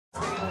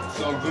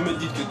Donc vous me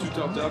dites que tout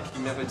auteur qui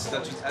mérite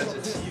statut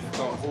adjectif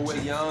comme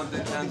orwellien,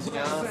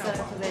 dickensian,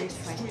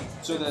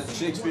 so that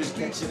Shakespeare's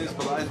catchiness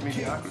belies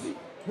mediocrity.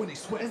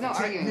 There's no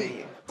arguing with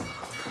you.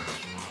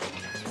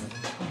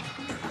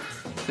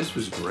 This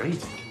was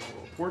great.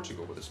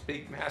 Portugal with this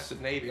big, massive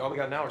navy. All they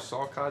got now are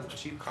saw-cods and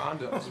cheap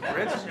condos. The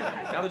Brits,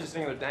 now they're just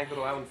sitting on their dank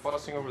little island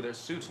fussing over their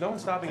suits. No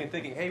one's stopping and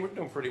thinking, hey, we're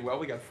doing pretty well.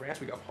 We got France,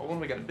 we got Poland,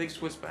 we got a big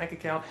Swiss bank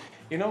account.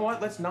 You know what?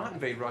 Let's not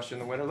invade Russia in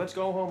the winter. Let's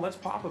go home, let's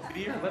pop a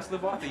beer, and let's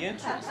live off the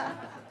interest.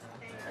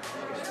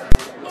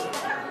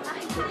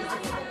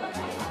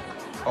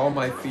 All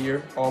my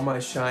fear, all my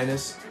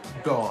shyness,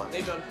 gone.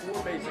 They've done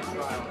 4 basic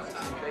trials.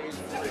 Phase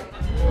 3.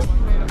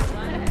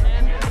 And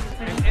then it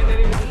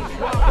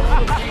was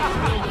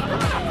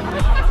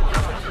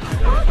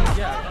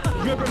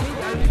you ever meet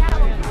I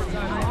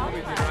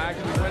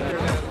actually went there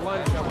at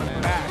lunch, I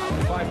went back.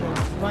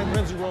 My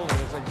friends are rolling.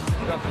 It's like,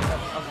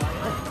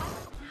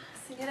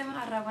 Signore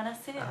Moora,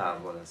 buonasera. Ah,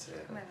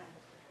 buonasera. Come va?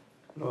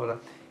 Allora,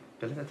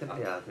 per le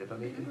tagliate, la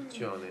mia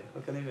produzione,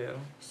 locale vero?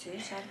 Sì,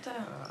 certo.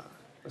 Ah,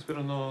 ma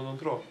spero non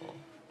troppo,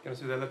 che non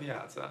siete della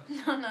piazza.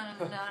 No,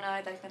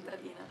 è dal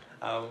contadino.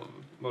 Ah,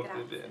 molto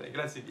Grazie. bene,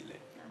 grazie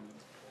mille.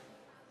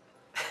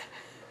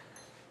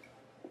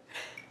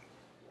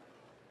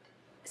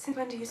 Since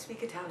when do you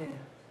speak Italian?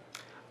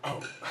 Oh,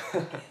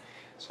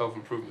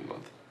 self-improvement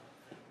month.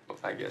 Well,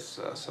 I guess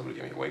somebody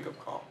gave me a wake-up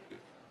call.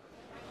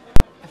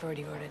 I've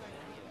already ordered.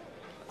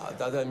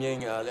 大大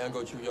明啊，两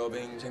个主要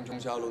兵青中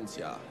小龙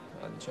虾，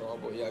全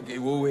部要给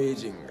我围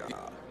巾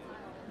啊！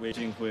围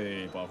巾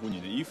会保护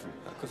你的衣服。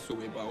可是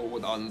会把我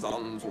当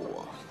脏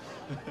做。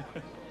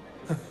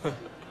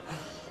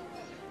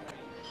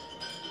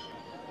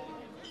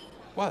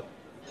What?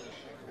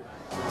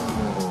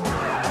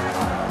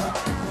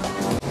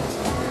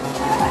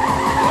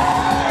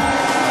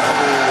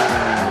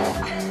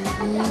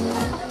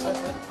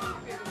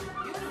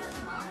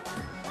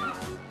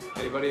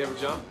 Anybody ever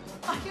jump?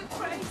 Are you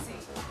crazy?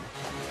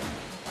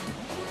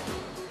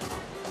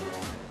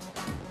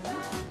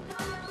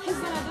 He's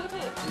gonna do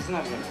it. He's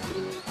not gonna do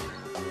it.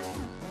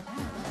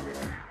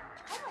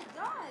 Oh my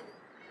God.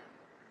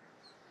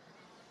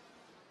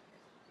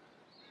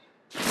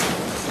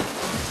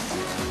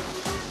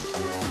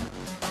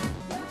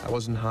 I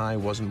wasn't high,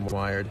 wasn't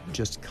wired,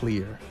 just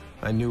clear.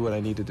 I knew what I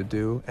needed to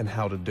do and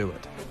how to do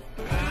it.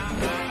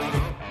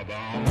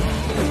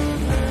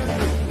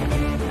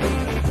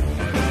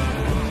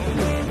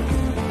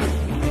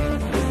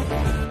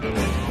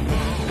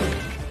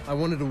 I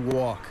wanted to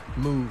walk,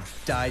 move,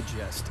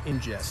 digest,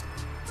 ingest.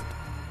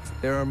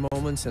 There are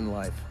moments in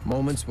life,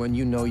 moments when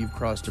you know you've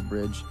crossed a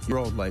bridge, your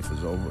old life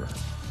is over.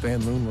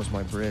 Van Loon was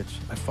my bridge.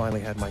 I finally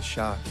had my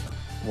shot.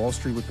 Wall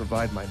Street would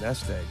provide my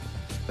nest egg.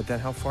 But then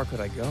how far could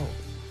I go?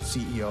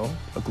 CEO?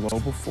 A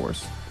global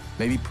force?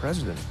 Maybe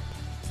president?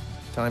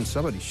 Time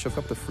somebody shook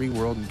up the free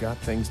world and got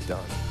things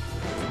done.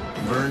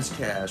 Vern's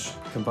cash,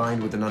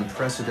 combined with an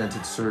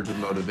unprecedented surge of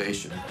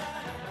motivation,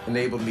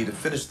 enabled me to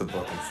finish the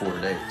book in 4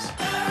 days.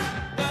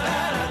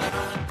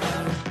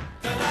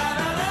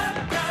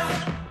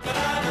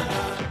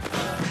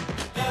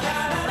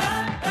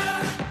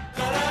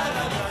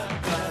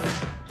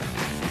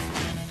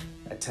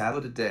 A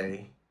tablet a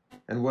day,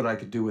 and what I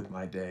could do with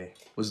my day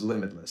was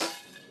limitless.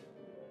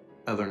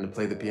 I learned to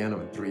play the piano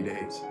in 3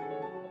 days.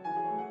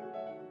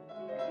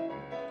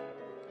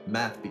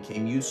 Math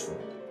became useful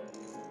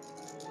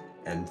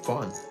and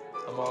fun.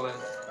 I'm all in.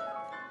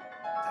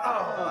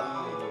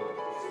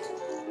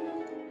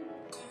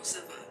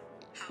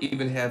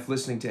 Even half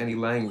listening to any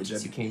language, I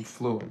became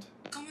fluent.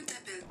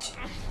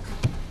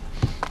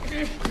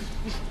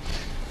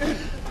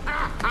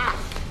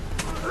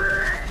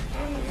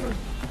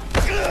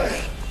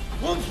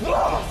 One, two,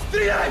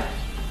 three,